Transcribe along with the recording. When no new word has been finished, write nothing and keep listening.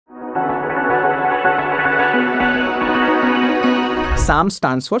SAM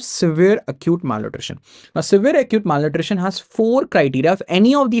stands for severe acute malnutrition. Now, severe acute malnutrition has 4 criteria. If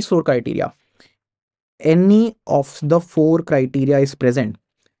any of these 4 criteria, any of the 4 criteria is present,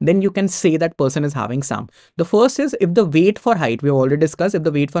 then you can say that person is having SAM. The first is if the weight for height, we have already discussed, if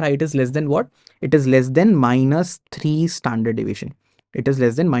the weight for height is less than what? It is less than -3 standard deviation. It is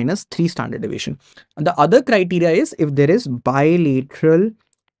less than -3 standard deviation. And the other criteria is if there is bilateral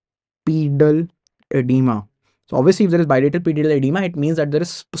pedal edema. So obviously, if there is bilateral pedal edema, it means that there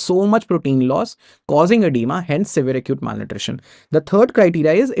is so much protein loss causing edema, hence severe acute malnutrition. The third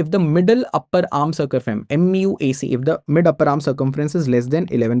criteria is if the middle upper arm circumference, MUAC, if the mid upper arm circumference is less than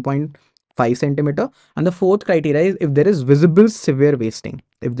 11.5 centimeter. And the fourth criteria is if there is visible severe wasting.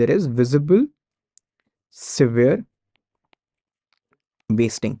 If there is visible severe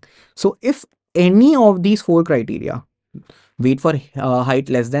wasting. So if any of these 4 criteria, weight for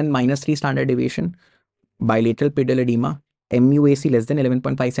height less than -3 standard deviation, bilateral pedal edema, MUAC less than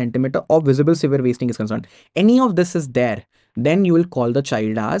 11.5 centimeter, or visible severe wasting is concerned, any of this is there, then you will call the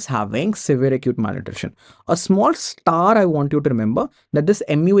child as having severe acute malnutrition. A small star I want you to remember that this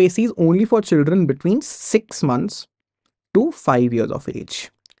MUAC is only for children between 6 months to 5 years of age.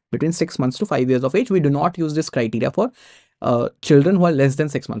 Between 6 months to 5 years of age, we do not use this criteria for children who are less than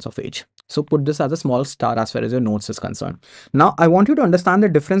 6 months of age. So put this as a small star as far as your notes is concerned. Now, I want you to understand the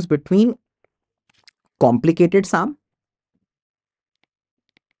difference between complicated SAM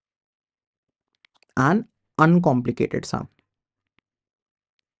and uncomplicated SAM.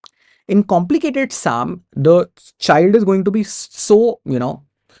 In complicated SAM, the child is going to be so,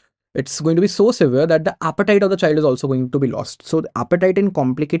 it's going to be so severe that the appetite of the child is also going to be lost. So the appetite in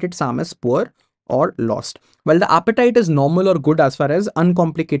complicated SAM is poor or lost, while the appetite is normal or good as far as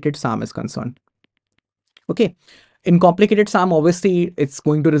uncomplicated SAM is concerned. Okay. In complicated SAM, obviously, it's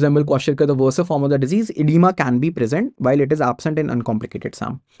going to resemble kwashiorkor, the worser form of the disease. Edema can be present while it is absent in uncomplicated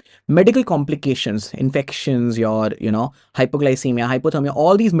SAM. Medical complications, infections, your, hypoglycemia, hypothermia,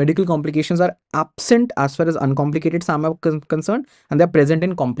 all these medical complications are absent as far as uncomplicated SAM are concerned, and they're present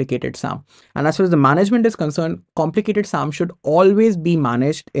in complicated SAM. And as far as the management is concerned, complicated SAM should always be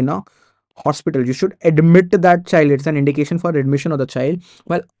managed in a hospital. You should admit that child. It's an indication for admission of the child,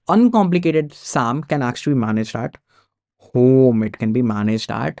 while uncomplicated SAM can actually be managed at home. It can be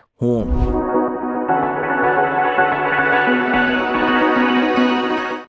managed at home.